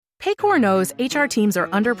Paycor knows HR teams are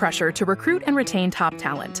under pressure to recruit and retain top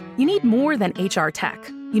talent. You need more than HR tech.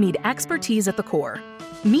 You need expertise at the core.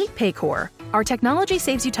 Meet Paycor. Our technology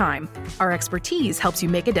saves you time. Our expertise helps you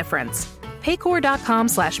make a difference.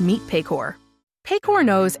 Paycor.com/meetpaycor. Paycor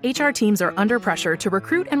knows HR teams are under pressure to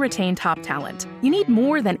recruit and retain top talent. You need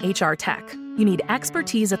more than HR tech. You need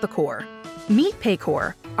expertise at the core. Meet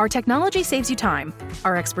Paycor. Our technology saves you time.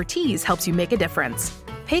 Our expertise helps you make a difference.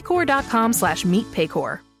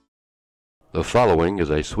 Paycor.com/meetpaycor. The following is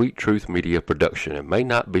a Sweet Truth Media production and may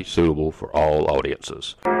not be suitable for all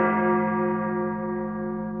audiences.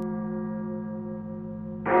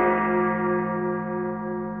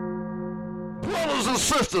 Brothers and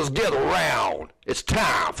sisters, get around. It's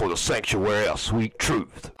time for the Sanctuary of Sweet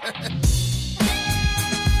Truth.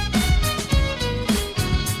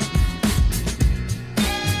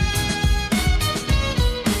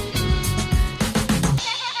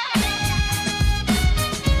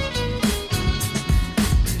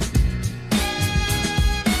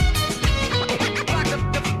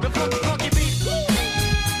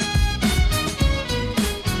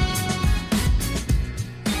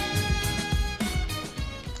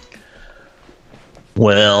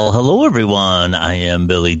 Well, hello everyone. I am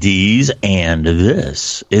Billy Dees, and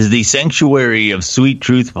this is the Sanctuary of Sweet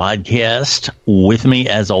Truth podcast. With me,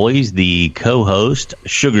 as always, the co-host,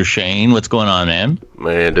 Sugar Shane. What's going on, man?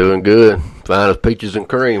 Man, doing good. Fine as peaches and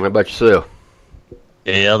cream. How about yourself?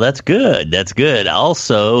 Yeah, that's good. That's good.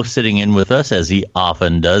 Also, sitting in with us, as he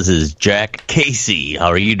often does, is Jack Casey. How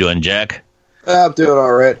are you doing, Jack? I'm doing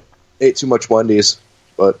all right. Ate too much Wendy's,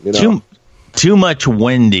 but, you know. Too much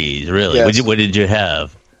Wendy's, really. Yes. What did you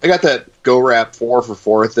have? I got that Go Wrap 4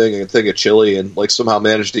 for $4 thing and a thing of chili, and somehow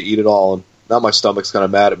managed to eat it all. And now my stomach's kind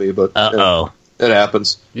of mad at me, but it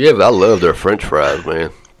happens. Yeah, but I love their French fries, man.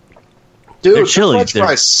 Dude, the French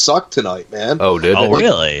fries suck tonight, man. Oh, did they? Oh,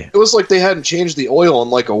 really? It was like they hadn't changed the oil in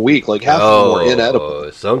a week. Half of them were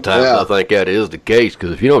inedible. Sometimes I think that is the case,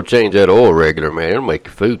 because if you don't change that oil regular, man, it'll make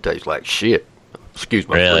your food taste like shit. Excuse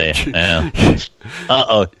my French. Yeah.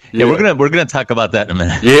 Yeah, we're gonna talk about that in a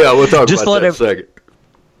minute. Yeah, we'll talk about that in a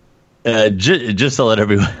second. Just to let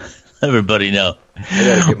everybody know,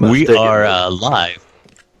 we are live.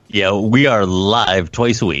 Yeah, we are live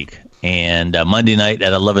twice a week, and Monday night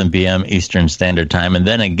at 11 p.m. Eastern Standard Time, and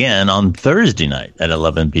then again on Thursday night at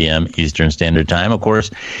 11 p.m. Eastern Standard Time. Of course,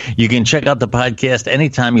 you can check out the podcast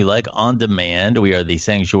anytime you like on demand. We are the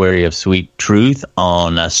Sanctuary of Sweet Truth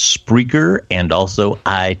on Spreaker and also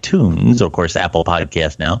iTunes, of course, Apple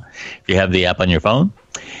Podcast now, if you have the app on your phone.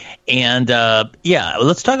 And,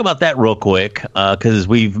 let's talk about that real quick, because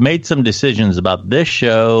we've made some decisions about this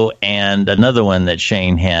show and another one that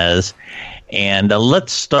Shane has. And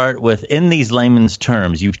let's start with, in these layman's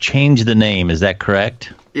terms, you've changed the name. Is that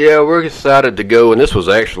correct? Yeah, we're decided to go, and this was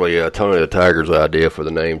actually Tony the Tiger's idea for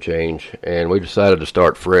the name change, and we decided to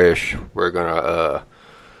start fresh. We're going to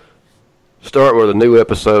start with a new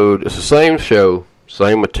episode. It's the same show,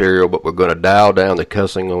 same material, but we're going to dial down the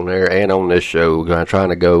cussing on there and on this show. We're going to try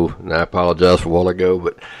to go, and I apologize for a while ago,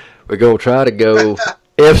 but we're going to try to go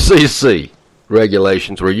FCC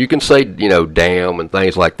regulations where you can say, damn and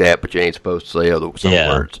things like that, but you ain't supposed to say some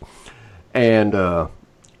words. And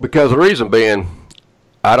because the reason being,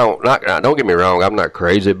 don't get me wrong, I'm not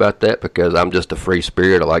crazy about that, because I'm just a free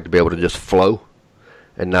spirit. I like to be able to just flow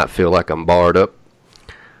and not feel like I'm barred up.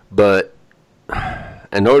 But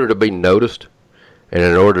in order to be noticed and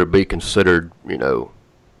in order to be considered,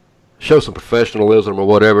 show some professionalism or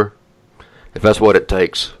whatever, if that's what it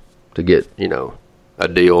takes to get, a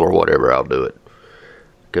deal or whatever, I'll do it.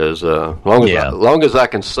 Because long as I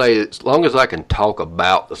can say, as long as I can talk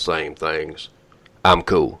about the same things, I'm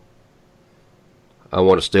cool. I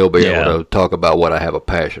want to still be able to talk about what I have a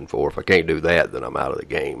passion for. If I can't do that, then I'm out of the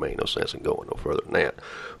game. Ain't no sense in going no further than that.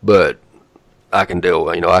 But I can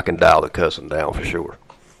I can dial the cussing down for sure.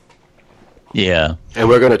 Yeah. And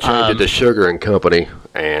we're going to change it to Sugar and Company,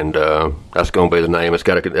 and that's going to be the name.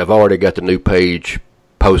 I've already got the new page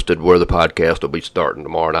posted where the podcast will be starting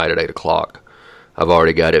tomorrow night at 8 o'clock. I've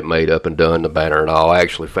already got it made up and done, the banner and all. I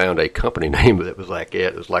actually found a company name that was like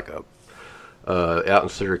it. It was like out in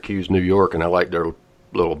Syracuse, New York, and I liked their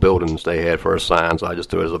little buildings they had for a sign, so I just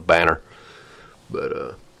threw it as a banner.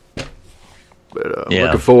 But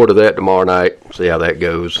looking forward to that tomorrow night. See how that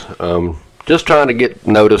goes. Just trying to get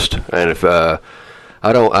noticed, and if I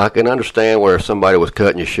can understand where if somebody was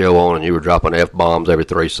cutting your show on and you were dropping F-bombs every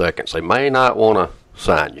 3 seconds, they may not want to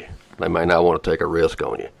sign you. They may not want to take a risk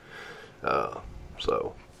on you.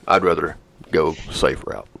 So I'd rather go safe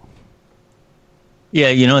route. Yeah,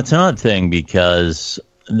 it's an odd thing because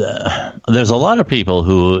there's a lot of people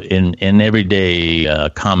who, in everyday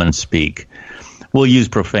common speak, will use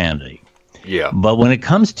profanity. Yeah. But when it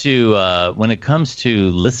comes to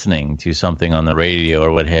listening to something on the radio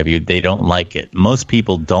or what have you, they don't like it. Most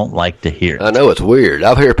people don't like to hear it. I know, it's weird.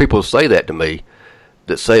 I've heard people say that to me,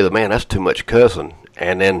 that say that, man, that's too much cussing.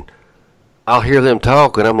 And then I'll hear them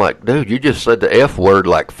talk, and I'm like, dude, you just said the F word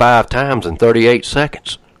like 5 times in 38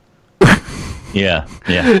 seconds. Yeah.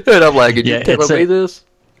 And I'm like, did you tell me this?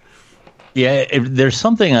 Yeah, there's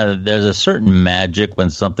a certain magic when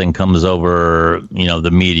something comes over, the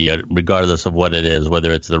media, regardless of what it is,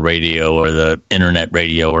 whether it's the radio or the internet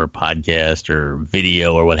radio or podcast or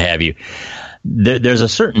video or what have you. There's a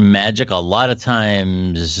certain magic. A lot of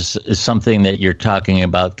times something that you're talking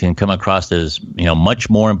about can come across as, much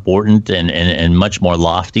more important and much more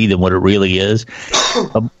lofty than what it really is.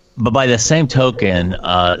 But by the same token,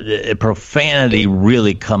 profanity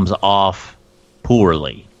really comes off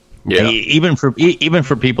poorly. Yeah. Even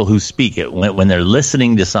for people who speak it, when they're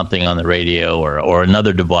listening to something on the radio or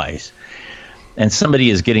another device, and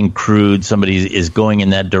somebody is getting crude, somebody is going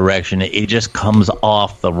in that direction, it just comes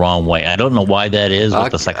off the wrong way. I don't know why that is,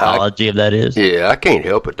 what the psychology of that is. Yeah, I can't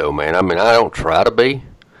help it though, man. I mean, I don't try to be,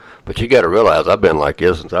 but you got to realize I've been like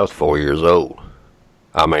this since I was 4 years old.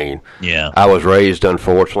 I mean, I was raised,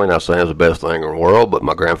 unfortunately, not saying it's the best thing in the world, but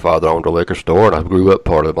my grandfather owned a liquor store, and I grew up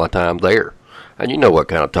part of my time there. And you know what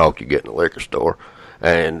kind of talk you get in the liquor store.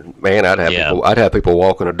 And, man, I'd have people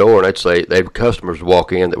walk in the door, and they'd say, customers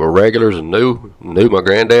walk in that were regulars and knew my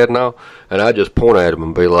granddad and all, and I'd just point at them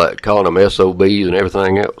and be like, calling them SOBs and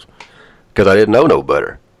everything else, because I didn't know no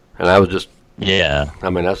better. And I was just, I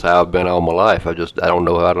mean, that's how I've been all my life. I don't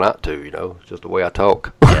know how not to, It's just the way I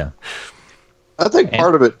talk. Yeah. I think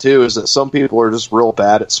part of it, too, is that some people are just real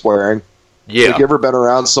bad at swearing. Yeah. Like, you ever been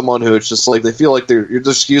around someone who it's just like they feel like you're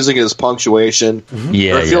just using it as punctuation? Mm-hmm.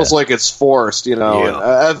 Yeah, or it feels like it's forced, Yeah.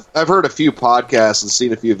 And I've heard a few podcasts and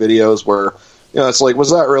seen a few videos where, it's like, was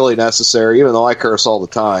that really necessary? Even though I curse all the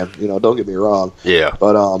time, don't get me wrong. Yeah.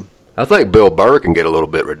 But I think Bill Burr can get a little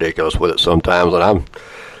bit ridiculous with it sometimes, and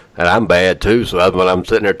I'm bad too. So when I'm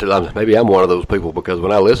sitting there, maybe I'm one of those people, because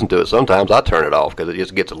when I listen to it, sometimes I turn it off because it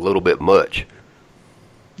just gets a little bit much.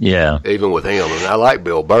 Yeah, even with him, and I like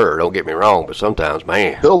Bill Burr. Don't get me wrong, but sometimes,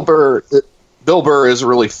 man, Bill Burr is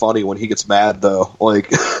really funny when he gets mad, though. Like,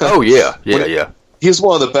 oh yeah. He's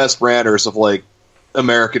one of the best branders of like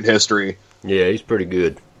American history. Yeah, he's pretty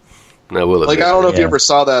good. I will admit. Like, I don't know if you ever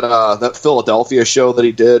saw that Philadelphia show that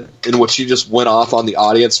he did, in which he just went off on the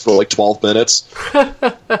audience for like 12 minutes.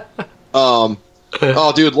 Oh,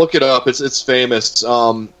 dude, look it up. It's famous.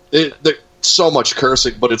 So much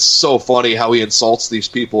cursing, but it's so funny how he insults these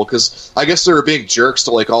people, because I guess they were being jerks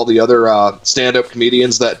to like all the other stand-up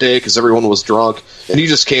comedians that day because everyone was drunk, and he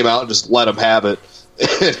just came out and just let them have it.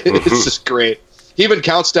 It's just great. He even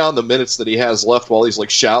counts down the minutes that he has left while he's like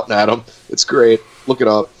shouting at them. It's great. Look it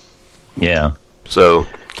up. Yeah. So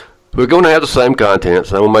we're going to have the same content.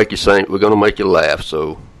 So we're going to make you laugh.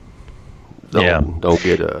 So don't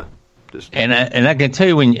get And I can tell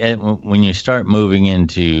you, when you start moving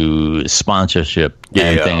into sponsorship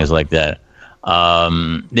and things like that,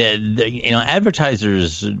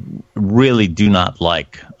 advertisers really do not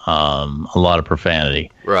like a lot of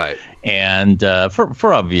profanity, right? And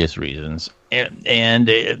for obvious reasons, and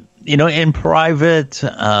in private,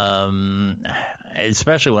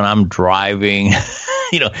 especially when I'm driving,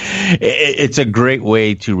 it's a great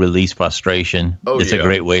way to release frustration. It's a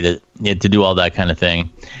great way to do all that kind of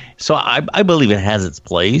thing. So I believe it has its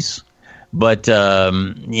place, but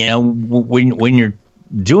when you're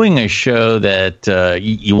doing a show that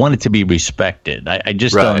you want it to be respected, I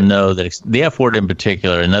just don't know that the F word in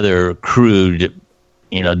particular, and other crude,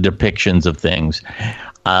 depictions of things.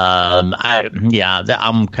 I'm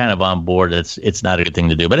kind of on board. It's not a good thing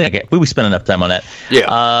to do, but okay, we spent enough time on that.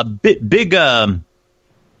 Yeah. Big.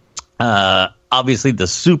 Obviously, the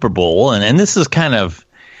Super Bowl, and this is kind of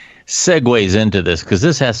segues into this, because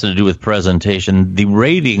this has to do with presentation. The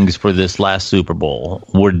ratings for this last Super Bowl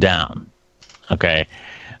were down. Okay.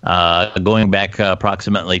 Going back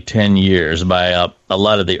approximately 10 years by a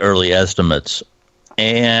lot of the early estimates.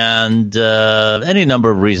 And any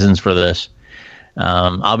number of reasons for this.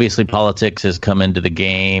 Obviously, politics has come into the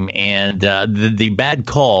game, and the bad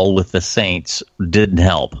call with the Saints didn't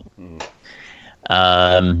help.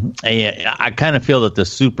 I kind of feel that the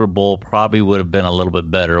Super Bowl probably would have been a little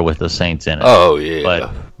bit better with the Saints in it. Oh yeah,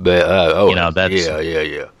 but that's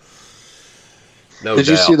yeah. No Did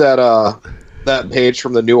doubt. you see that page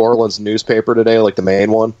from the New Orleans newspaper today, like the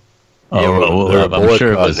main one? I'm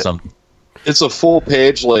sure it was some. It's a full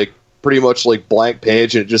page, like pretty much like blank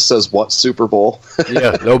page, and it just says what Super Bowl.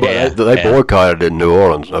 Yeah, nobody. They boycotted it in New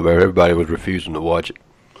Orleans. I mean, everybody was refusing to watch it.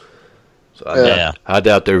 So I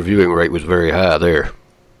doubt their viewing rate was very high there.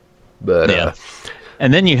 But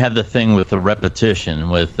and then you have the thing with the repetition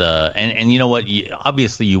with and you know what?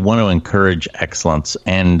 Obviously, you want to encourage excellence,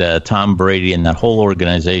 and Tom Brady and that whole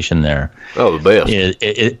organization there. Oh, the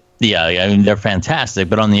best. Yeah, I mean, they're fantastic.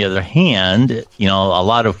 But on the other hand, you know, a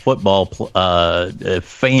lot of football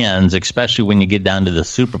fans, especially when you get down to the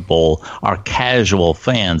Super Bowl, are casual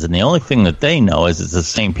fans. And the only thing that they know is it's the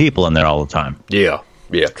same people in there all the time. Yeah,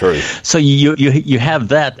 true. So you have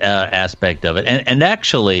that aspect of it. And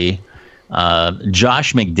actually,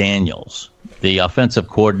 Josh McDaniels, the offensive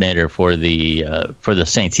coordinator for the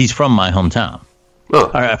Saints, he's from my hometown.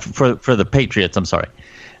 Oh. For the Patriots, I'm sorry.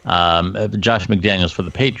 Josh McDaniels for the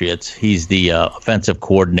Patriots. He's the offensive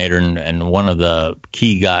coordinator and one of the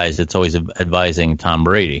key guys that's always advising Tom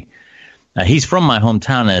Brady. He's from my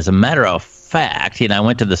hometown. As a matter of fact, he and I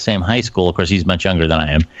went to the same high school. Of course, he's much younger than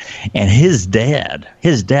I am. And his dad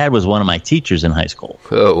was one of my teachers in high school.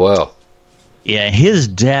 Oh, wow. Yeah, his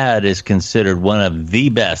dad is considered one of the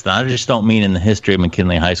best. And I just don't mean in the history of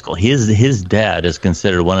McKinley High School. His dad is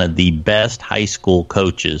considered one of the best high school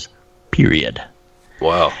coaches, period.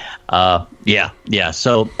 Wow. Yeah.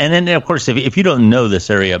 So, and then of course, if you don't know this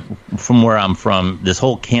area from where I'm from, this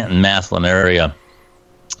whole Canton, Massillon area,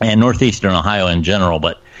 and northeastern Ohio in general,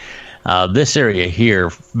 but this area here,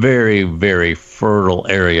 very, very fertile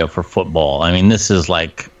area for football. I mean, this is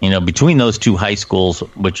like, you know, between those two high schools,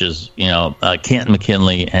 which is, you know, Canton,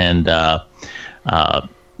 McKinley, and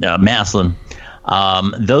Massillon.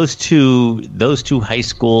 Those two high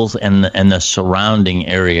schools and the surrounding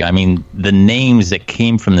area. I mean, the names that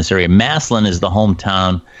came from this area. Massillon is the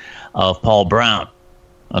hometown of Paul Brown.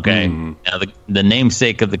 Okay, now, the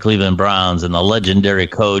namesake of the Cleveland Browns and the legendary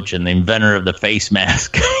coach and the inventor of the face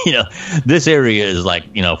mask. You know, this area is like,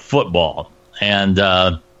 you know, football. And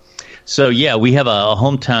so yeah, we have a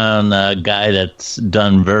hometown guy that's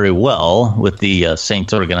done very well with the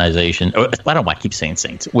Saints organization. Or, why do I keep saying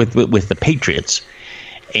Saints? With the Patriots,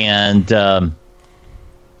 and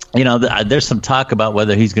you know, there's some talk about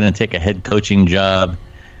whether he's going to take a head coaching job.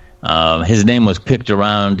 His name was picked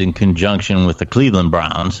around in conjunction with the Cleveland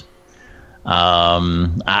Browns.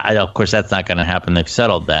 Of course, that's not going to happen. They've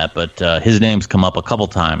settled that, but his name's come up a couple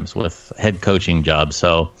times with head coaching jobs.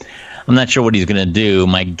 So I'm not sure what he's going to do.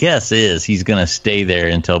 My guess is he's going to stay there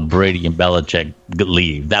until Brady and Belichick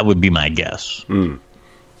leave. That would be my guess.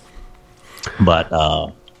 But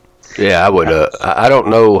yeah, I would. I don't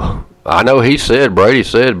know. I know Brady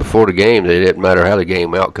said before the game that it didn't matter how the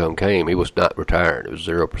game outcome came. He was not retiring. It was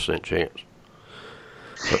 0% chance.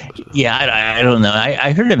 Yeah, I don't know.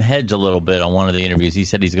 I heard him hedge a little bit on one of the interviews. He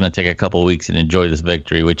said he's going to take a couple of weeks and enjoy this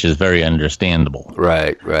victory, which is very understandable.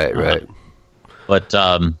 Right. But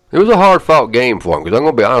it was a hard-fought game for him, because I'm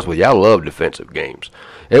going to be honest with you, I love defensive games.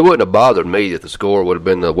 It wouldn't have bothered me if the score would have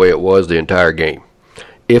been the way it was the entire game.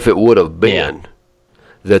 If it would have been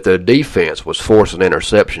that the defense was forcing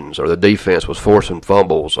interceptions, or the defense was forcing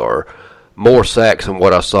fumbles, or more sacks than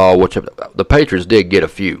what I saw, which the Patriots did get a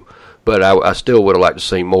few, but I still would have liked to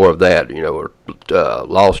see more of that, you know, or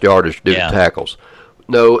lost yardage due to tackles.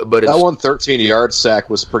 No, but that 13-yard sack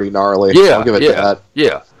was pretty gnarly. Yeah, I'll give it that.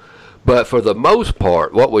 Yeah. But for the most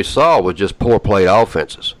part, what we saw was just poor played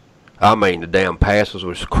offenses. I mean, the damn passes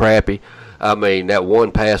was crappy. I mean, that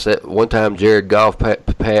one pass, that one time Jared Goff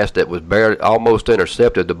passed that was barely almost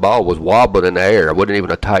intercepted, the ball was wobbling in the air. It wasn't even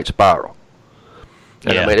a tight spiral.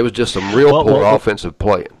 And I mean, it was just some real poor offensive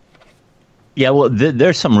playing. Yeah, well,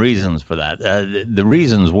 there's some reasons for that. The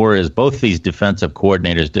reasons is both these defensive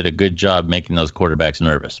coordinators did a good job making those quarterbacks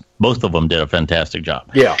nervous. Both of them did a fantastic job.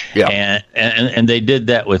 Yeah. And they did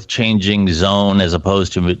that with changing zone as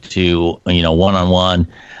opposed to you know, one-on-one.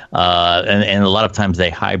 And a lot of times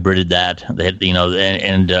they hybrided that. They, you know,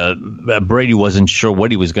 and Brady wasn't sure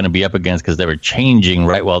what he was going to be up against because they were changing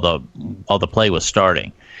right while the play was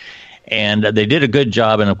starting. And they did a good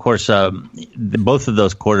job. And, of course, both of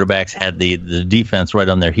those quarterbacks had the defense right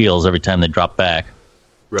on their heels every time they dropped back.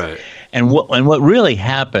 Right. And what really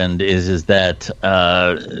happened is that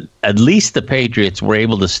at least the Patriots were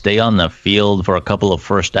able to stay on the field for a couple of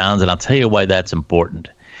first downs. And I'll tell you why that's important,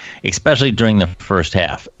 especially during the first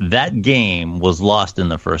half. That game was lost in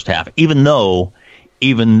the first half, even though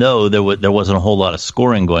there wasn't a whole lot of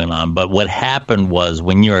scoring going on. But what happened was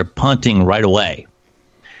when you're punting right away,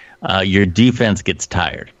 your defense gets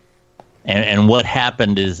tired, and what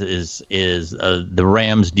happened is the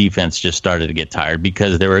Rams defense just started to get tired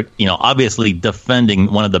because they were, you know, obviously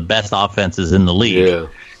defending one of the best offenses in the league. Yeah.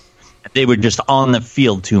 They were just on the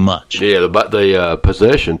field too much. Yeah,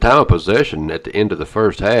 the time of possession at the end of the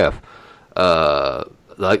first half, I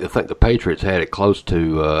think the Patriots had it close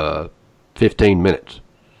to 15 minutes.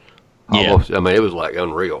 Almost, yeah. I mean, it was like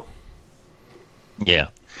unreal. Yeah.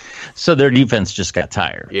 So their defense just got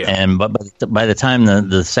tired. Yeah. And by the time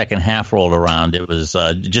the second half rolled around, it was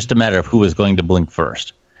just a matter of who was going to blink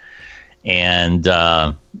first. And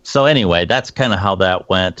so anyway, that's kind of how that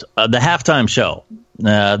went. The halftime show,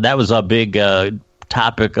 that was a big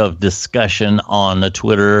topic of discussion on the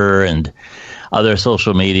Twitter and other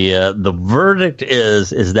social media. The verdict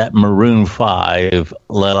is that Maroon 5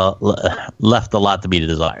 left a lot to be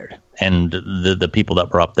desired, and the people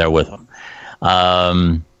that were up there with them.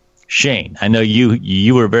 Shane, I know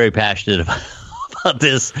you were very passionate about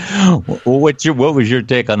this. What was your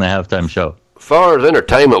take on the halftime show? As far as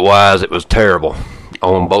entertainment-wise, it was terrible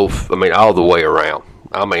on both. I mean, all the way around.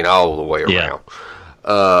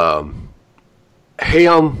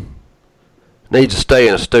 Him needs to stay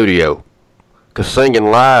in a studio, because singing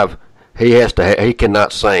live, he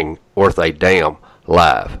cannot sing worth a damn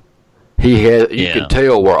live. You can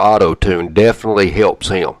tell where auto-tune definitely helps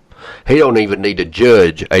him. He don't even need to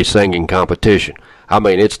judge a singing competition. I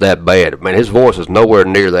mean, it's that bad. I mean, his voice is nowhere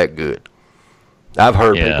near that good. I've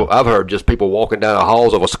heard just people walking down the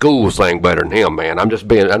halls of a school sing better than him, man. I'm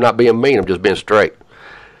not being mean, I'm just being straight.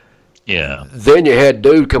 Yeah. Then you had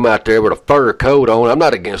dude come out there with a fur coat on. I'm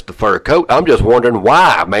not against the fur coat. I'm just wondering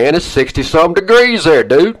why, man. It's 60-some degrees there,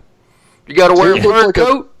 dude. You got to wear a fur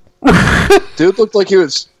coat? The dude looked like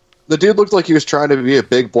he was trying to be a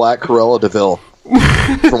big black Cruella DeVille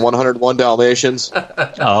from 101 Dalmatians.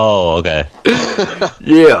 Oh, okay.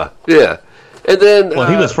 Yeah. And then,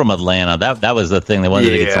 he was from Atlanta. That was the thing. They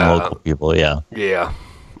wanted to get some local people. Yeah. Yeah.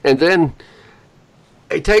 And then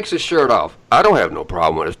he takes his shirt off. I don't have no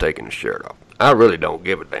problem with his taking his shirt off. I really don't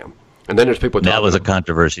give a damn. And then there's people talking. That was a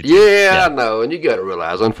controversy. Yeah, I know. And you got to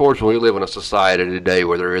realize, unfortunately, we live in a society today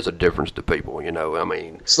where there is a difference to people. You know, I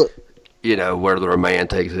mean, whether a man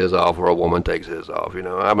takes his off or a woman takes his off. You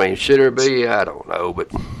know, I mean, should it be? I don't know,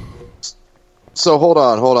 but. So hold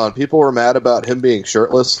on. People were mad about him being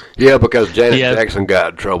shirtless? Yeah, because Janet Jackson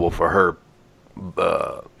got in trouble for her.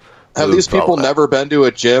 Have these people never been to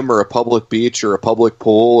a gym or a public beach or a public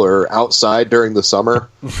pool or outside during the summer?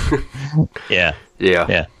 Yeah.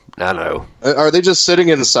 I know. Are they just sitting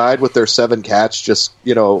inside with their 7 cats just,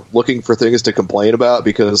 looking for things to complain about?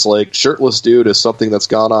 Because, shirtless dude is something that's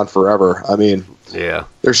gone on forever. I mean, yeah,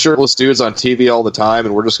 there's shirtless dudes on TV all the time,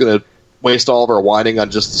 and we're just going to waste all of our whining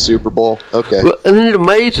on just the Super Bowl? Okay. Well, and it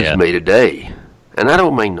amazes me today, and I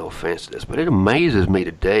don't mean no offense to this, but it amazes me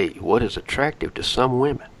today what is attractive to some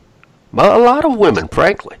women. A lot of women,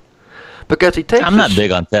 frankly. Because he takes I'm not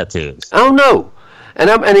big on tattoos. Oh, no.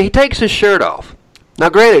 And he takes his shirt off. Now,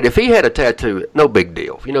 granted, if he had a tattoo, no big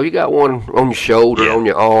deal. You got one on your shoulder, on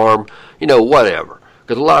your arm, whatever.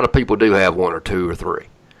 Because a lot of people do have 1 or 2 or 3.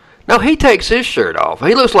 Now, he takes his shirt off.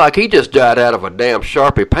 He looks like he just died out of a damn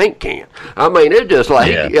Sharpie paint can. I mean, it's just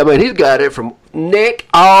like, he's got it from neck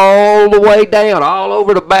all the way down, all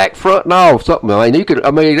over the back, front, and all. Something.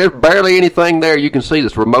 There's barely anything there you can see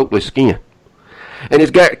that's remotely skin. And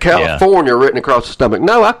he's got California written across the stomach.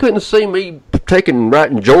 No, I couldn't see me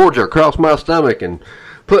writing Georgia across my stomach and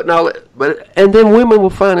putting all that. And then women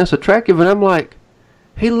will find this attractive, and I'm like,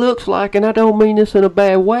 he looks like, and I don't mean this in a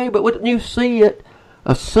bad way, but when you see it,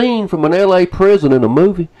 a scene from an L.A. prison in a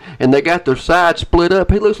movie, and they got their sides split up,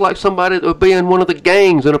 he looks like somebody that would be in one of the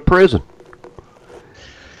gangs in a prison.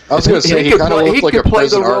 I was going to say, he kind of looked like a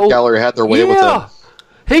prison art gallery had their way with him.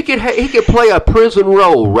 He could play a prison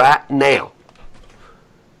role right now.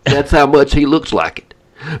 That's how much he looks like it.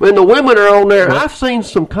 When the women are on there, I've seen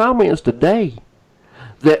some comments today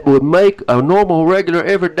that would make a normal, regular,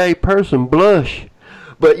 everyday person blush.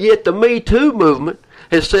 But yet the Me Too movement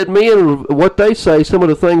has said what they say, some of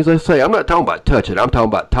the things they say, I'm not talking about touching, I'm talking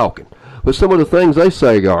about talking. But some of the things they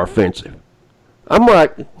say are offensive. I'm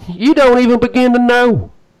like, you don't even begin to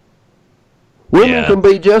know. Women can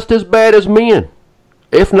be just as bad as men,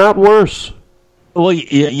 if not worse. Well,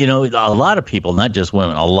 a lot of people, not just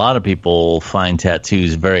women, a lot of people find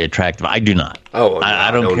tattoos very attractive. I do not.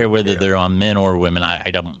 I don't care whether they're on men or women.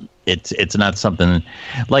 I don't. It's not something,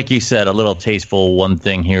 like you said, a little tasteful, one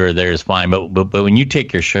thing here or there is fine. But when you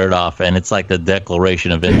take your shirt off and it's like the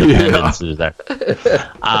Declaration of Independence is there,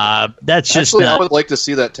 that's just Actually, I would like to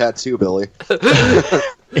see that tattoo, Billy.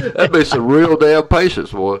 That'd be some real damn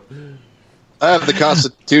patience, boy. I have the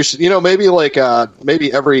Constitution.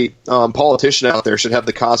 Maybe every politician out there should have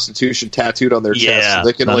the Constitution tattooed on their chest, so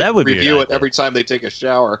they can review it every time they take a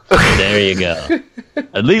shower. There you go.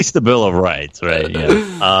 At least the Bill of Rights, right?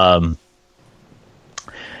 Yeah.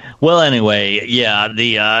 Well, anyway, yeah.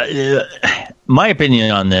 My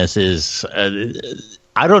opinion on this is,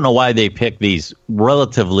 I don't know why they pick these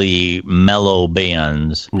relatively mellow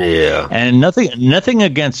bands. Yeah. And nothing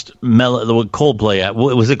against mellow. Coldplay.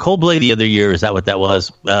 Was it Coldplay the other year? Is that what that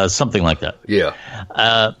was? Something like that. Yeah.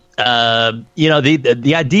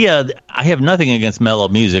 The idea. I have nothing against mellow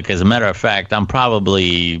music. As a matter of fact, I'm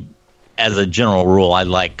probably, as a general rule, I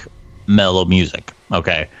like mellow music.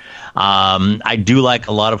 Okay. I do like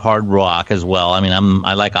a lot of hard rock as well. I mean,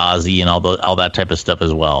 I like Ozzy and all that type of stuff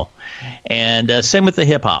as well. And same with the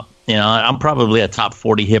hip hop. I'm probably a top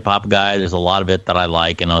 40 hip hop guy. There's a lot of it that I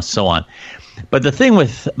like, and so on. But the thing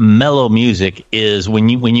with mellow music is when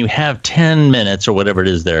you have 10 minutes or whatever it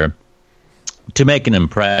is there to make an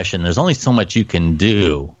impression, there's only so much you can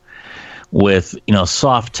do with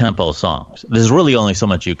soft tempo songs. There's really only so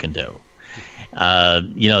much you can do.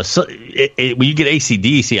 When you get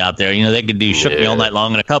AC/DC out there, they could do "Shook Me All Night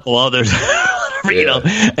Long" and a couple others,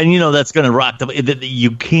 and that's going to rock the.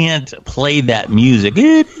 You can't play that music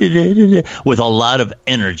with a lot of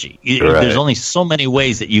energy. Right. There's only so many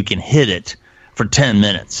ways that you can hit it for 10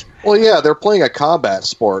 minutes. Well, yeah, they're playing a combat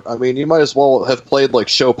sport. I mean, you might as well have played like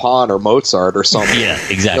Chopin or Mozart or something. Yeah,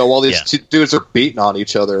 exactly. While these two dudes are beating on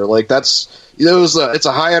each other, like that's. It's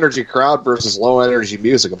a high energy crowd versus low energy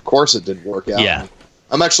music. Of course, it didn't work out. Yeah.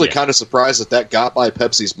 I'm actually kind of surprised that got by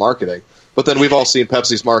Pepsi's marketing. But then we've all seen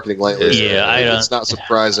Pepsi's marketing lately. Yeah, it's not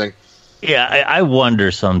surprising. Yeah, I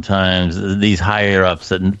wonder sometimes these higher ups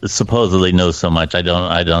that supposedly know so much. I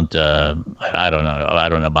don't know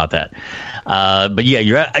about that. But yeah,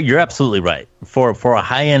 you're absolutely right. For a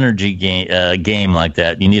high energy game like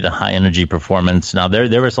that, you need a high energy performance. Now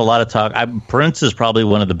there was a lot of talk. Prince is probably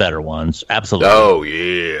one of the better ones. Absolutely. Oh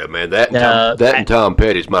yeah, man. That and Tom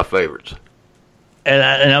Petty's my favorites. And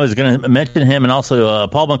I was going to mention him, and also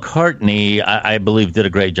Paul McCartney, I believe, did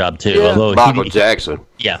a great job too. Yeah. Although Michael Jackson.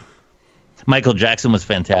 Yeah. Michael Jackson was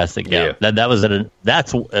fantastic. Yeah. That was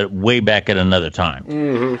that's way back at another time.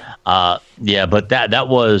 Mm-hmm. But that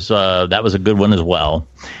was a good one as well.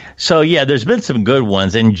 So yeah, there's been some good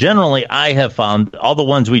ones, and generally I have found all the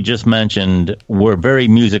ones we just mentioned were very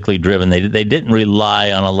musically driven. They didn't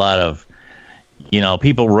rely on a lot of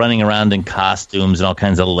people running around in costumes and all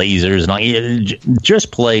kinds of lasers and all.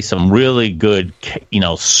 Just play some really good,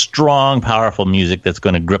 strong, powerful music that's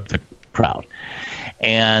going to grip the crowd.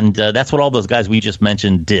 And that's what all those guys we just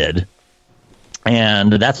mentioned did.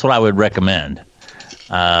 And that's what I would recommend.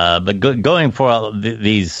 But going for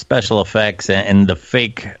these special effects and the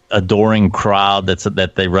fake adoring crowd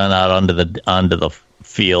that they run out onto the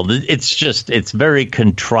field, it's very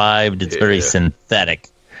contrived. It's very synthetic.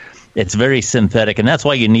 It's very synthetic, and that's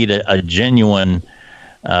why you need a genuine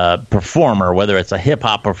performer, whether it's a hip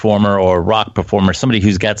hop performer or a rock performer, somebody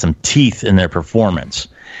who's got some teeth in their performance.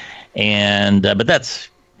 And but that's,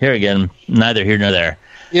 here again, neither here nor there.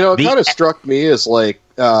 It kind of struck me as like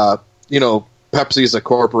Pepsi as a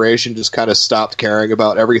corporation just kind of stopped caring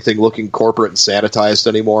about everything looking corporate and sanitized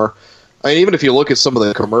anymore. I mean, even if you look at some of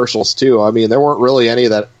the commercials too, I mean, there weren't really any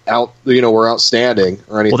that were outstanding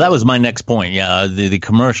or anything. Well, that was my next point. Yeah, the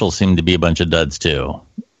commercials seem to be a bunch of duds too.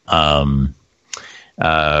 I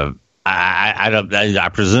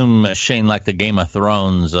presume Shane liked the Game of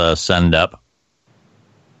Thrones send up.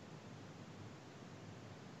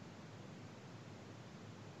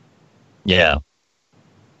 Yeah.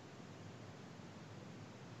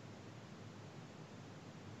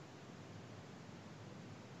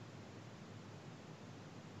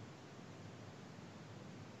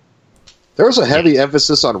 There was a heavy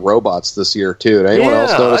emphasis on robots this year, too. Did anyone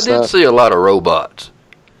else notice that? I did see a lot of robots.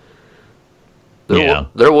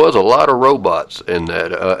 There was a lot of robots in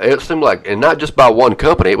that. It seemed like, and not just by one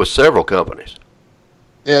company, it was several companies.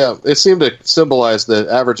 Yeah, it seemed to symbolize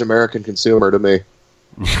the average American consumer to me.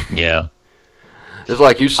 Yeah. It's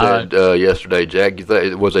like you said yesterday, Jack.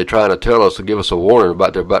 Was they trying to tell us to give us a warning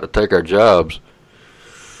about they're about to take our jobs?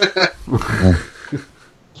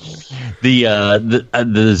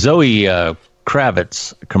 The Zoe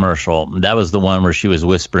Kravitz commercial, that was the one where she was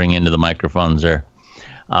whispering into the microphones there.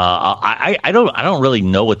 I don't really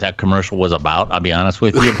know what that commercial was about, I'll be honest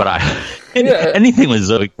with you, but anything with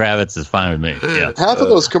Zoe Kravitz is fine with me. Yeah. Half of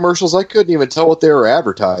those commercials, I couldn't even tell what they were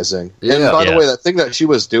advertising. Yeah. And by the way, that thing that she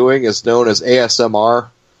was doing is known as ASMR.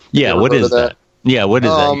 Yeah, what is that? Yeah, what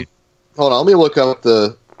is that? Hold on, let me look up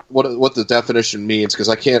what the definition means, because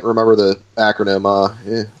I can't remember the acronym.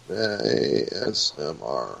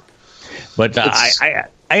 ASMR. But I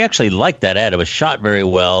actually liked that ad. It was shot very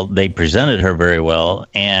well. They presented her very well,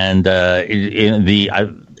 and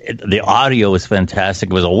the audio was fantastic.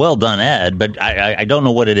 It was a well done ad, but I don't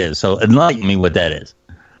know what it is. So enlighten me what that is.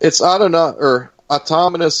 It's autonomous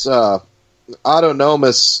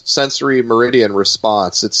sensory meridian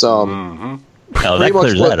response. It's Oh, that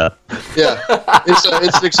clears that up. Yeah, it's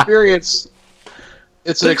an experience.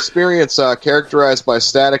 It's an experience characterized by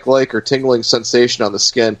static-like or tingling sensation on the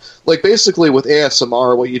skin. Like, basically, with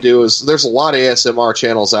ASMR, what you do is, there's a lot of ASMR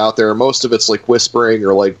channels out there. Most of it's, like, whispering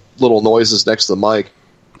or, like, little noises next to the mic.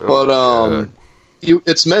 But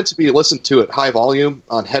it's meant to be listened to at high volume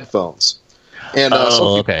on headphones. And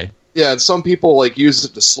okay. Yeah, and some people, like, use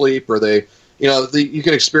it to sleep, or they... you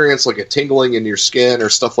can experience like a tingling in your skin or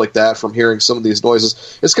stuff like that from hearing some of these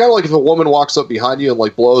noises. It's kind of like if a woman walks up behind you and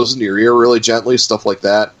like blows into your ear really gently, stuff like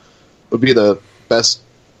that would be the best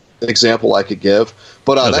example I could give.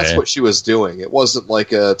 But that's what she was doing. It wasn't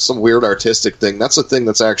like some weird artistic thing. That's a thing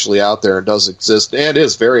that's actually out there and does exist and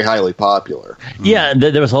is very highly popular. Yeah,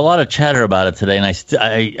 there was a lot of chatter about it today, and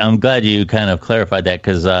I'm glad you kind of clarified that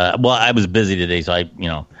because, I was busy today, so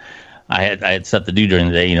I had stuff to do during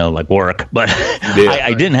the day, like work, but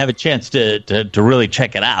I didn't have a chance to really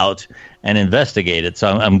check it out and investigate it. So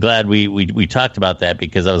I'm glad we talked about that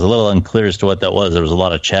because I was a little unclear as to what that was. There was a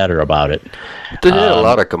lot of chatter about it. They had a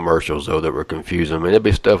lot of commercials, though, that were confusing. I mean, it'd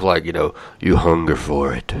be stuff like, you hunger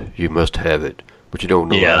for it, you must have it, but you don't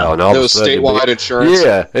know how. And all of a sudden, statewide insurance.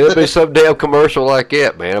 Yeah, it'd be some damn commercial like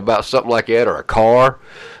that, man, about something like that or a car.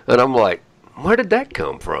 And I'm like, where did that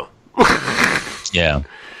come from? Yeah.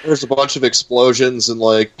 There's a bunch of explosions and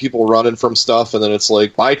like people running from stuff, and then it's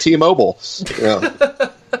like, buy T-Mobile. Yeah.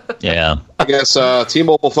 Yeah. I guess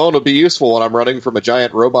T-Mobile phone would be useful when I'm running from a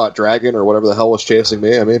giant robot dragon or whatever the hell was chasing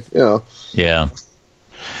me. I mean, Yeah.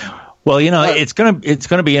 Well, it's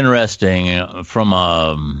gonna be interesting from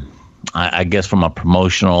I guess from a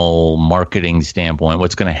promotional marketing standpoint.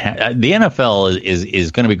 What's going to happen? The NFL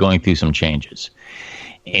is going to be going through some changes.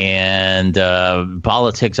 And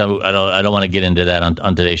politics, I don't want to get into that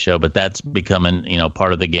on today's show, but that's becoming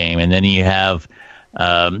part of the game. And then you have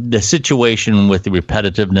the situation with the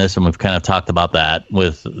repetitiveness, and we've kind of talked about that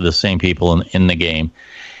with the same people in the game.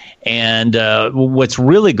 And what's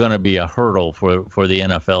really going to be a hurdle for the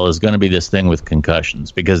NFL is going to be this thing with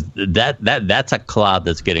concussions, because that's a cloud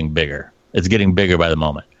that's getting bigger. It's getting bigger by the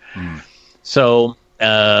moment. So.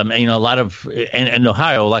 A lot of and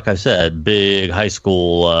Ohio, like I said, big high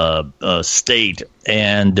school state,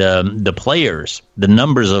 and the players, the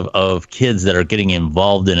numbers of kids that are getting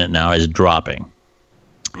involved in it now is dropping,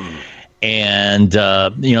 and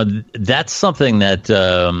that's something that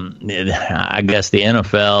I guess the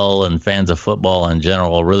NFL and fans of football in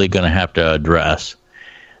general are really going to have to address,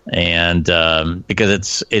 and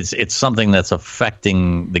because it's something that's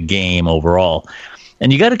affecting the game overall.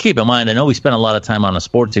 And you got to keep in mind, I know we spent a lot of time on a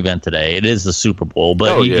sports event today. It is the Super Bowl,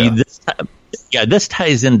 but this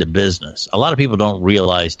ties into business. A lot of people don't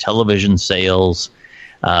realize television sales,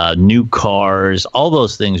 new cars, all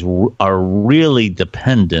those things are really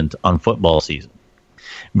dependent on football season.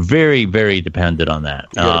 Very, very dependent on that.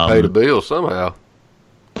 You got to pay the bills somehow.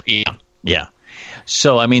 Yeah.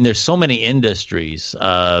 So, I mean, there's so many industries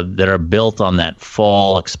that are built on that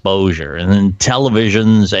fall exposure, and then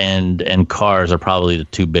televisions and cars are probably the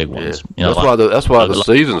two big ones. That's why the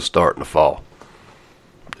season's starting to fall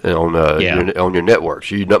on your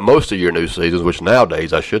networks. Most of your new seasons, which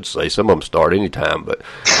nowadays I should say some of them start anytime, but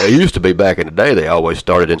they used to be back in the day. They always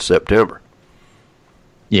started in September.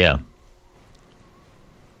 Yeah.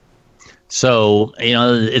 So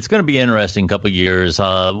it's going to be an interesting couple of years.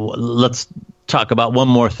 Let's talk about one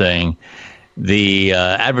more thing. The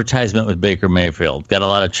advertisement with Baker Mayfield got a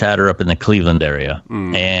lot of chatter up in the Cleveland area,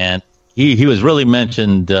 and he was really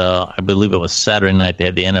mentioned. I believe it was Saturday night. They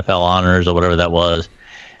had the NFL honors or whatever that was.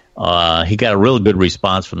 He got a real good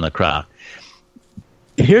response from the crowd.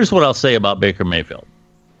 Here's what I'll say about Baker Mayfield.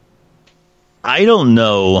 I don't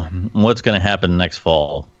know what's going to happen next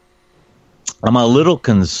fall. I'm a little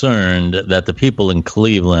concerned that the people in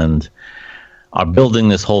Cleveland are building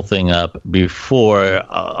this whole thing up before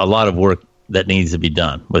a lot of work that needs to be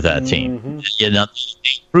done with that team. They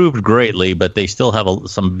improved greatly, but they still have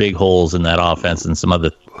some big holes in that offense and some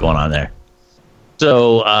other going on there.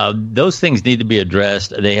 So those things need to be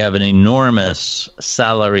addressed. They have an enormous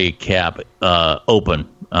salary cap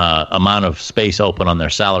amount of space open on their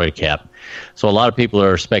salary cap. So a lot of people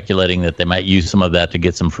are speculating that they might use some of that to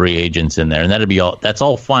get some free agents in there, and that's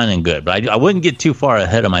all fine and good. But I wouldn't get too far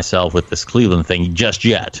ahead of myself with this Cleveland thing just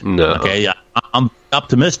yet. No. Okay, I'm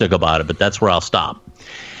optimistic about it, but that's where I'll stop.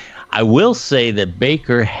 I will say that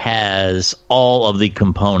Baker has all of the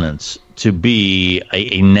components to be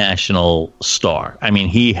a national star. I mean,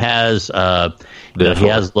 he has he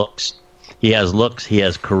has looks. He has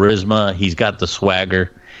charisma. He's got the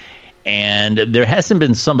swagger. And there hasn't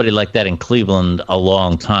been somebody like that in Cleveland a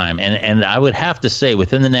long time. And I would have to say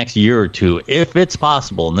within the next year or two, if it's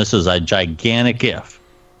possible, and this is a gigantic if,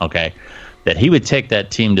 okay, that he would take that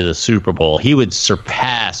team to the Super Bowl. He would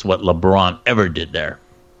surpass what LeBron ever did there.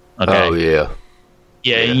 Okay? Oh, yeah.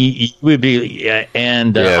 Yeah, he would be,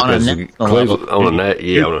 and on a national level,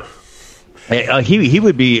 he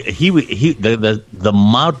would be the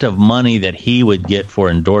amount of money that he would get for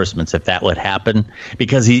endorsements if that would happen,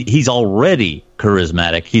 because he's already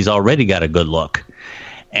charismatic, he's already got a good look,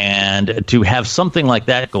 and to have something like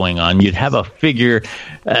that going on, you'd have a figure.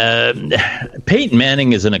 Peyton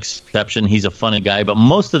Manning is an exception; he's a funny guy, but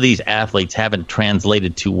most of these athletes haven't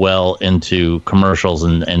translated too well into commercials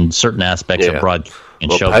and certain aspects of broadcasting.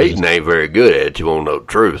 Well, Peyton ain't very good at it. You won't know the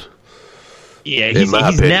truth. Yeah, he's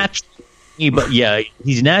natural. But yeah,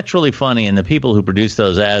 he's naturally funny, and the people who produce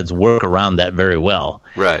those ads work around that very well.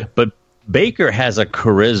 Right. But Baker has a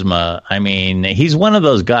charisma. I mean, he's one of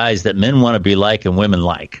those guys that men want to be like and women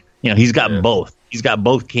like. You know, he's got both. He's got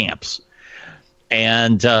both camps.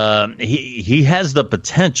 And he has the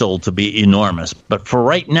potential to be enormous. But for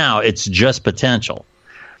right now, it's just potential.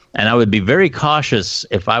 And I would be very cautious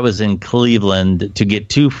if I was in Cleveland to get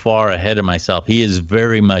too far ahead of myself. He is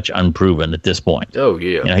very much unproven at this point. Oh,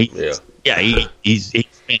 yeah. You know, he's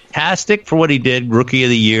fantastic for what he did, Rookie of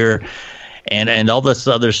the Year, and all this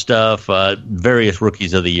other stuff, various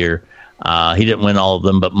Rookies of the Year. He didn't win all of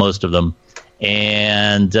them, but most of them.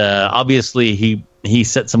 And obviously he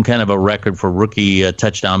set some kind of a record for rookie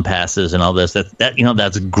touchdown passes and all this. That you know,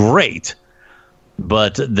 that's great.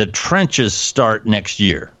 But the trenches start next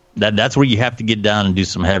year. That's where you have to get down and do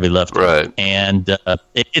some heavy lifting. Right. And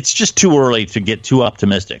it's just too early to get too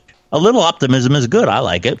optimistic. A little optimism is good. I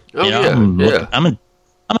like it. Oh, you know, I'm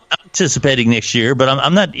anticipating next year, but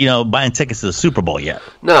I'm not, buying tickets to the Super Bowl yet.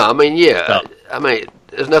 No, I mean,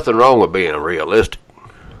 there's nothing wrong with being realistic.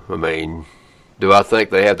 I mean, do I think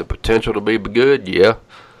they have the potential to be good? Yeah.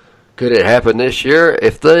 Could it happen this year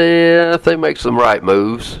if they make some right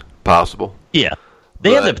moves? Possible. Yeah.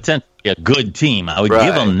 They have the potential to be a good team. I would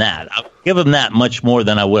give them that. I would give them that much more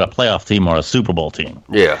than I would a playoff team or a Super Bowl team.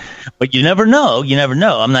 Yeah. But you never know. You never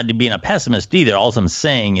know. I'm not being a pessimist either. All I'm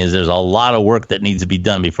saying is there's a lot of work that needs to be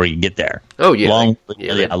done before you get there. Oh, yeah.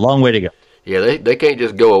 A long way to go. Yeah, they can't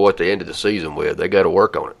just go at what they ended the season with. They got to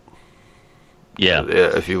work on it. Yeah.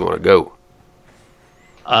 If you want to go.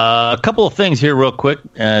 A couple of things here real quick.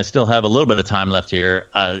 Still have a little bit of time left here.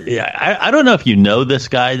 I don't know if you know this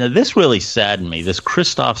guy. Now, this really saddened me. This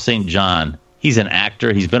Christophe St. John. He's an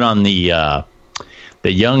actor. He's been on the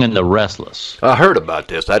Young and the Restless. I heard about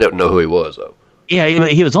this. I didn't know who he was, though. Yeah,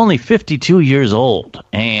 he was only 52 years old,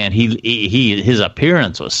 and his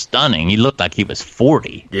appearance was stunning. He looked like he was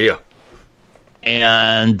 40. Yeah.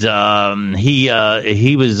 And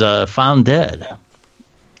he was found dead.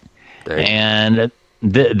 Dang. And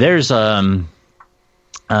there's some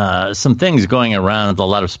things going around, a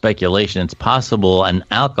lot of speculation. It's possible an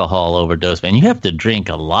alcohol overdose. Man, you have to drink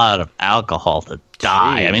a lot of alcohol to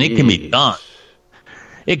die. Jeez. I mean, it can be done.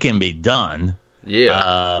 It can be done.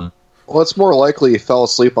 Yeah. Well, it's more likely he fell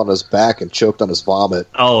asleep on his back and choked on his vomit.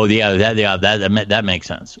 Oh, yeah, that makes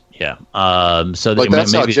sense. Yeah. So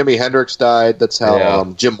that's how Jimi Hendrix died. That's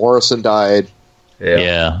how Jim Morrison died.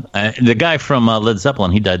 Yeah. The guy from Led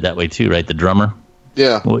Zeppelin, he died that way too, right? The drummer.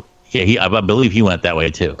 Yeah. Well, yeah, I believe he went that way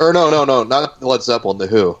too. Or no, not Led Zeppelin. The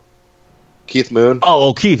Who. Keith Moon.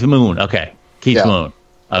 Oh, Keith Moon. Okay, Keith Moon.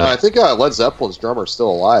 Okay. I think Led Zeppelin's drummer is still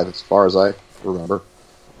alive, as far as I remember.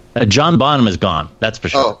 John Bonham is gone. That's for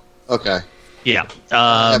sure. Oh, okay. Yeah.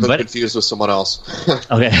 I've been confused with someone else.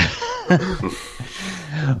 Okay.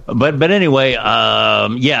 but anyway,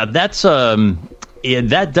 that's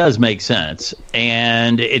that does make sense,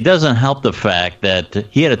 and it doesn't help the fact that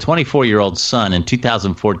he had a 24-year-old son in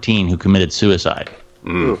 2014 who committed suicide.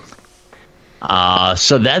 Mm.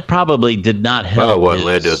 So that probably did not help. Well, what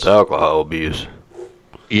led to his alcohol abuse?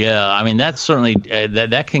 Yeah, I mean that's certainly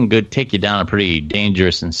that can take you down a pretty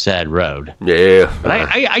dangerous and sad road. Yeah, but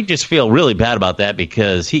I just feel really bad about that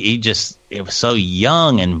because he was so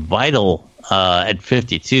young and vital at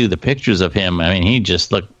 52. The pictures of him, I mean, he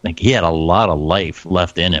just looked like he had a lot of life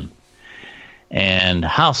left in him. And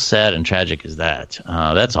how sad and tragic is that?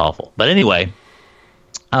 That's awful. But anyway,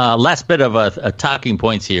 last bit of a talking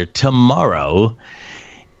points here. Tomorrow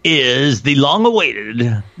is the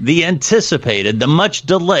long-awaited, the anticipated, the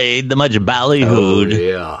much-delayed, the much ballyhooed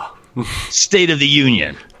State of the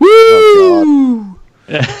Union. Woo!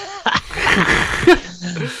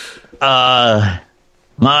 My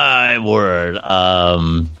word.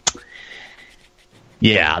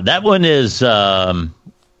 Yeah, that one is, I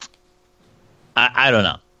don't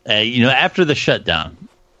know. After the shutdown,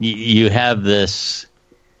 you have this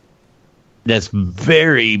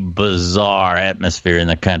very bizarre atmosphere in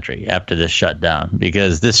the country after this shutdown,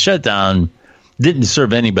 because this shutdown didn't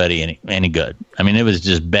serve anybody any good. I mean, it was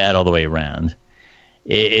just bad all the way around.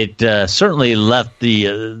 It certainly left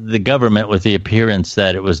the government with the appearance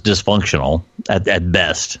that it was dysfunctional at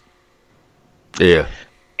best. Yeah.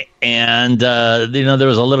 And, there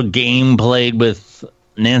was a little game played with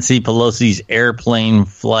Nancy Pelosi's airplane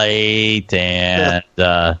flight. And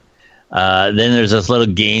then there's this little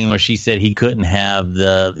game where she said he couldn't have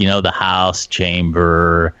the House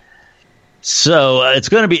chamber. So it's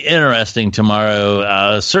going to be interesting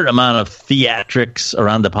tomorrow. A certain amount of theatrics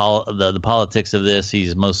around the politics of this.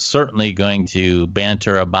 He's most certainly going to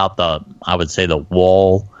banter about the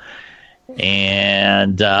wall.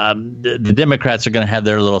 And the Democrats are going to have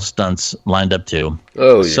their little stunts lined up too.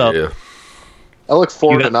 Oh, yeah. I look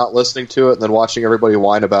forward to not listening to it and then watching everybody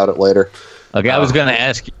whine about it later. Okay, I was going to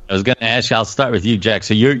ask you. I'll start with you, Jack.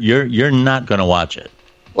 So you're not going to watch it.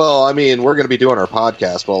 Well, I mean, we're going to be doing our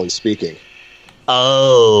podcast while he's speaking.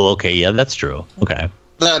 Oh, okay. Yeah, that's true. Okay.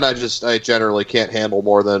 Then I generally can't handle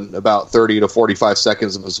more than about 30 to 45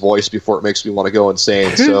 seconds of his voice before it makes me want to go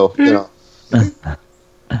insane. So,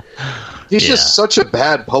 he's just such a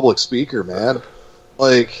bad public speaker, man.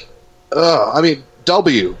 Like,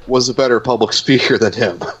 W was a better public speaker than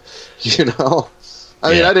him.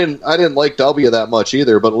 I mean, I didn't like W that much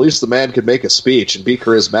either, but at least the man could make a speech and be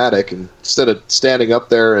charismatic, and instead of standing up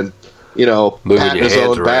there and patting his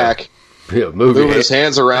own back, moving his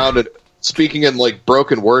hands around and speaking in like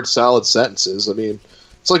broken word salad sentences. I mean,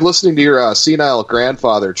 it's like listening to your senile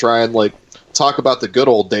grandfather try and like talk about the good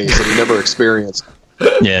old days that he never experienced.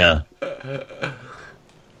 Yeah.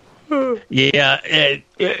 Yeah.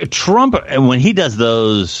 Trump, when he does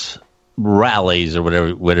those rallies or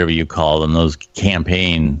whatever you call them, those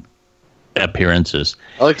campaign appearances.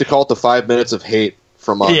 I like to call it the 5 minutes of hate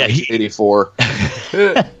from 1984.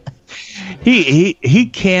 He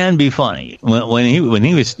can be funny when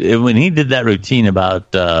he did that routine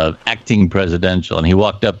about acting presidential and he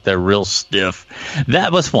walked up there real stiff.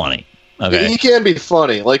 That was funny. Okay. He can be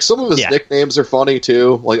funny. Like some of his nicknames are funny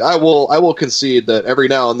too. Like I will concede that every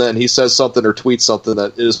now and then he says something or tweets something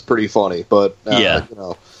that is pretty funny. But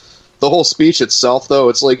the whole speech itself, though,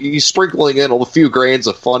 it's like he's sprinkling in a few grains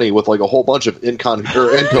of funny with like a whole bunch of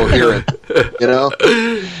incoherent.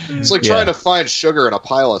 It's like trying to find sugar in a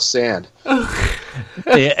pile of sand.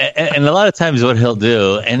 And a lot of times, what he'll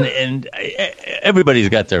do, and everybody's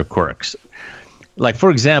got their quirks. Like,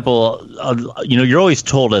 for example, you're always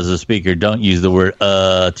told as a speaker, don't use the word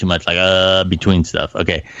too much, like between stuff.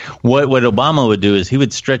 Okay. What Obama would do is he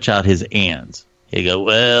would stretch out his ands. He'd go,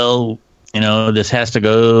 well, this has to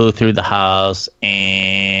go through the House,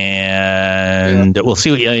 and we'll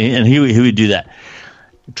see. And he would do that.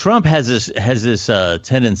 Trump has this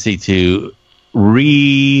tendency to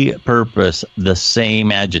repurpose the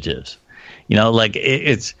same adjectives.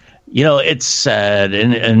 It's sad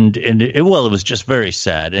and it was just very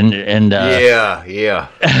sad and he does.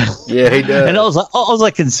 And all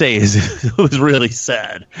I can say is it was really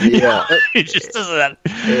sad. Yeah, it just doesn't.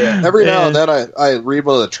 Yeah. Every now and then I read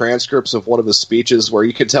one of the transcripts of one of his speeches where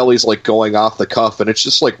you can tell he's like going off the cuff, and it's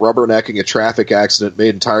just like rubbernecking a traffic accident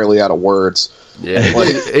made entirely out of words. Yeah,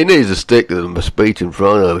 he needs to stick to the speech in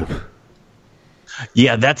front of him.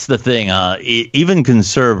 Yeah, that's the thing. Even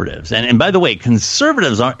conservatives, and by the way, true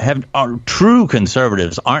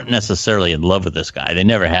conservatives aren't necessarily in love with this guy. They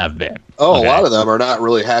never have been. Oh, okay? A lot of them are not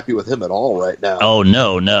really happy with him at all right now. Oh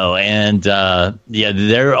no, and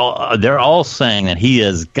they're all saying that he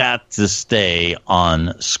has got to stay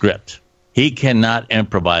on script. He cannot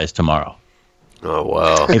improvise tomorrow. Oh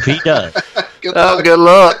wow! If he does, good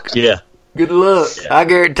luck. Yeah. Good luck. Yeah. I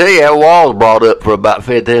guarantee you that wall's brought up for about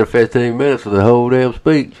 15 minutes of the whole damn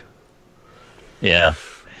speech. Yeah.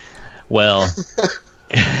 Well,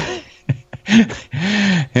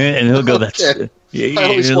 and he'll go, that's... I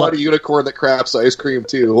always want a unicorn that craps ice cream,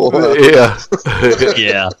 too. Yeah.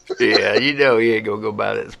 Yeah. Yeah, he ain't going to go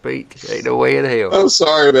by that speech. Ain't no way in hell. I'm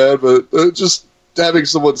sorry, man, but just having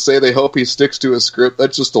someone say they hope he sticks to his script,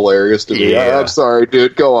 that's just hilarious to me. I'm sorry,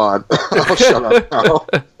 dude. Go on. I'll shut up now.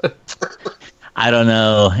 I don't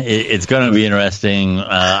know. It's going to be interesting.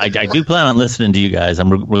 I do plan on listening to you guys.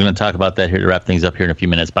 We're going to talk about that here to wrap things up here in a few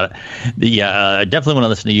minutes. But I definitely want to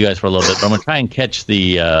listen to you guys for a little bit. But I'm going to try and catch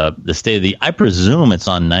the state of the. I presume it's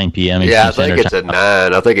on 9 p.m. Yeah, I think it's at 9.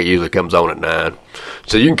 I think it usually comes on at 9.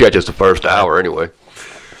 So you can catch us the first hour anyway.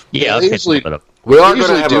 Yeah, they usually we are going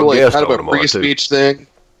to have do a like guest kind of on a tomorrow, pre-speech thing.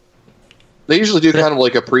 They usually do kind of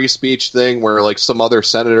like a pre-speech thing where like some other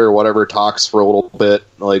senator or whatever talks for a little bit,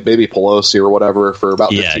 like maybe Pelosi or whatever for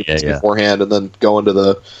about 15 minutes beforehand, and then go into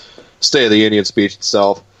the State of the Union speech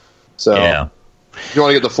itself. So if you want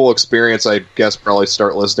to get the full experience, I guess probably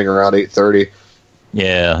start listening around 8:30.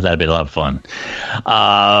 Yeah, that'd be a lot of fun.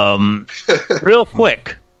 Real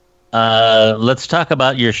quick, let's talk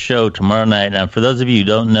about your show tomorrow night. Now, for those of you who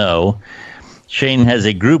don't know, Shane has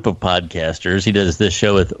a group of podcasters. He does this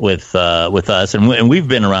show with us, and we've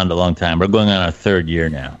been around a long time. We're going on our third year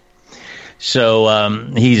now. So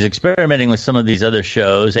he's experimenting with some of these other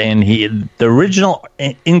shows, and the original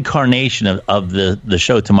incarnation of the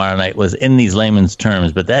show tomorrow night was In These Layman's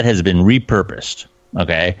Terms, but that has been repurposed.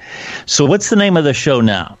 Okay, so what's the name of the show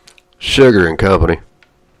now? Sugar and Company.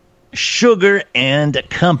 Sugar and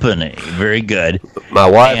Company. Very good. My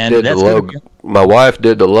wife did the logo. My wife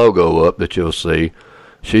did the logo up that you'll see.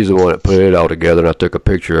 She's the one that put it all together, and I took a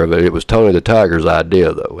picture of it. It was Tony the Tiger's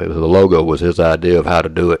idea, though. The logo was his idea of how to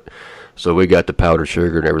do it. So we got the powdered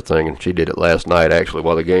sugar and everything, and she did it last night, actually,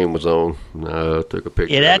 while the game was on. Took a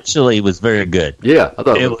picture. It actually was very good. Yeah, I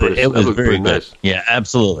thought it was very good. Nice. Yeah,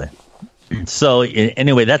 absolutely. So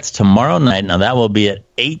anyway, that's tomorrow night. Now that will be at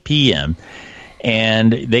 8 p.m.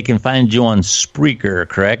 And they can find you on Spreaker,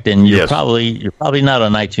 correct? And you're probably not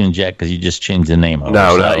on iTunes yet because you just changed the name over.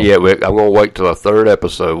 No, not yet. I'm going to wait till the third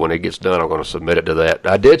episode. When it gets done, I'm going to submit it to that.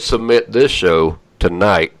 I did submit this show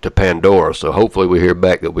tonight to Pandora, so hopefully we hear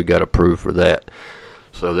back that we got approved for that.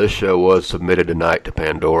 So this show was submitted tonight to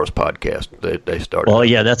Pandora's podcast. They started. Well,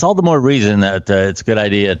 yeah, that's all the more reason that it's a good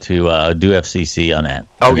idea to do FCC on that.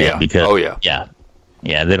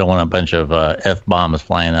 Yeah, they don't want a bunch of F-bombs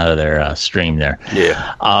flying out of their stream there.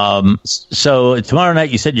 Yeah. So tomorrow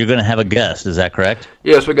night you said you're going to have a guest. Is that correct?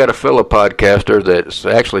 Yes, we got a fellow podcaster that's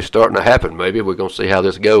actually starting to happen. Maybe we're going to see how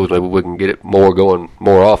this goes. Maybe we can get it going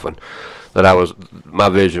more often. My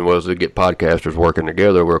vision was to get podcasters working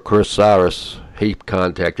together. Where Chris Cyrus, he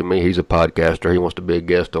contacted me. He's a podcaster. He wants to be a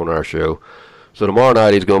guest on our show. So tomorrow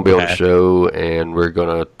night he's going to be on the show, and we're going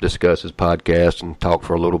to discuss his podcast and talk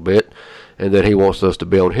for a little bit. And then he wants us to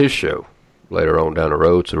be on his show later on down the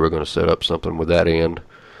road, so we're going to set up something with that end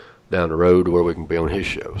down the road where we can be on his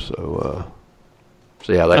show. So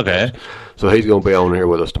see how that goes. So he's going to be on here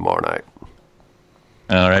with us tomorrow night.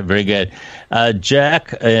 All right, very good.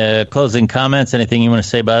 Jack, closing comments, anything you want to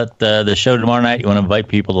say about the show tomorrow night? You want to invite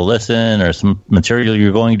people to listen or some material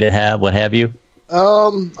you're going to have, what have you?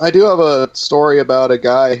 I do have a story about a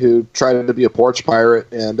guy who tried to be a porch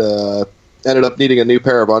pirate and ended up needing a new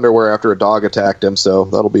pair of underwear after a dog attacked him, so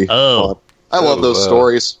that'll be fun. I love those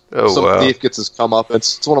stories. Some thief gets his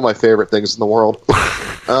comeuppance. It's one of my favorite things in the world.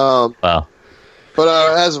 Wow.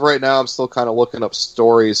 But as of right now, I'm still kind of looking up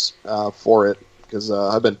stories for it, because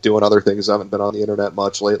I've been doing other things. I haven't been on the internet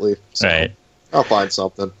much lately. So right. I'll find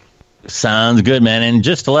something. Sounds good, man. And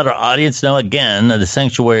just to let our audience know again, the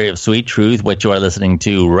Sanctuary of Sweet Truth, what you are listening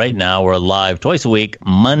to right now, we're live twice a week,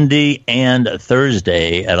 Monday and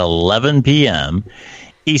Thursday at 11 p.m.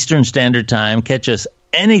 Eastern Standard Time. Catch us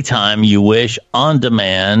anytime you wish on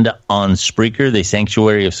demand on Spreaker, the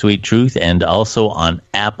Sanctuary of Sweet Truth, and also on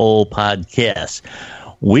Apple Podcasts.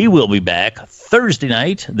 We will be back Thursday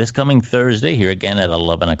night, this coming Thursday, here again at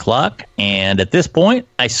 11 o'clock. And at this point,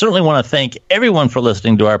 I certainly want to thank everyone for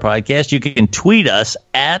listening to our podcast. You can tweet us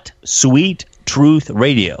at Sweet Truth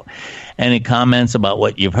Radio. Any comments about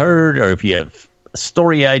what you've heard, or if you have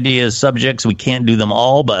story ideas, subjects, we can't do them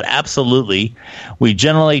all, but absolutely. We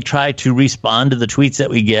generally try to respond to the tweets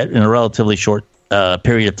that we get in a relatively short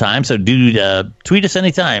period of time, so do tweet us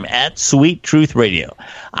anytime at Sweet Truth Radio.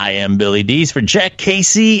 I am Billy Dees for Jack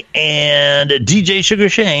Casey and DJ Sugar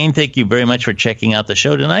Shane. Thank you very much for checking out the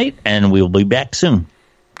show tonight, and we'll be back soon.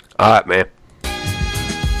 All right, man.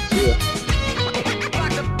 See ya.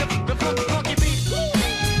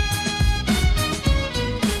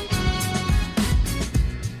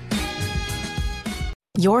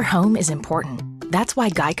 Your home is important. That's why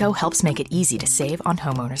Geico helps make it easy to save on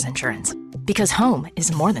homeowners insurance. Because home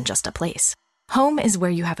is more than just a place. Home is where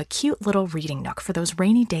you have a cute little reading nook for those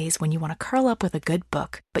rainy days when you want to curl up with a good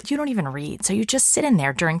book, but you don't even read, so you just sit in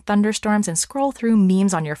there during thunderstorms and scroll through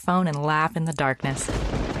memes on your phone and laugh in the darkness.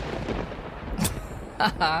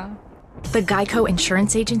 The Geico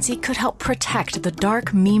Insurance Agency could help protect the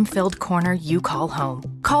dark, meme-filled corner you call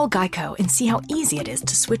home. Call Geico and see how easy it is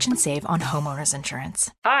to switch and save on homeowners insurance.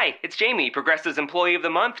 Hi, it's Jamie, Progressive's Employee of the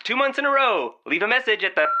Month, 2 months in a row. Leave a message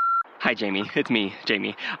at the... Hi, Jamie. It's me,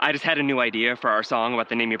 Jamie. I just had a new idea for our song about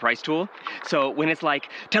the Name Your Price tool. So when it's like,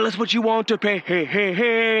 tell us what you want to pay, hey, hey,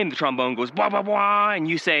 hey, and the trombone goes, blah, blah, blah, and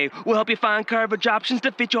you say, we'll help you find coverage options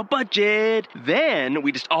to fit your budget. Then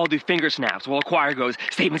we just all do finger snaps while a choir goes,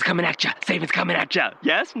 statements coming at ya, statements coming at ya.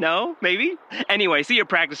 Yes? No? Maybe? Anyway, see you at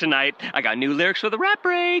practice tonight. I got new lyrics for the rap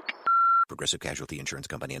break. Progressive Casualty Insurance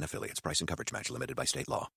Company and Affiliates. Price and coverage match limited by state law.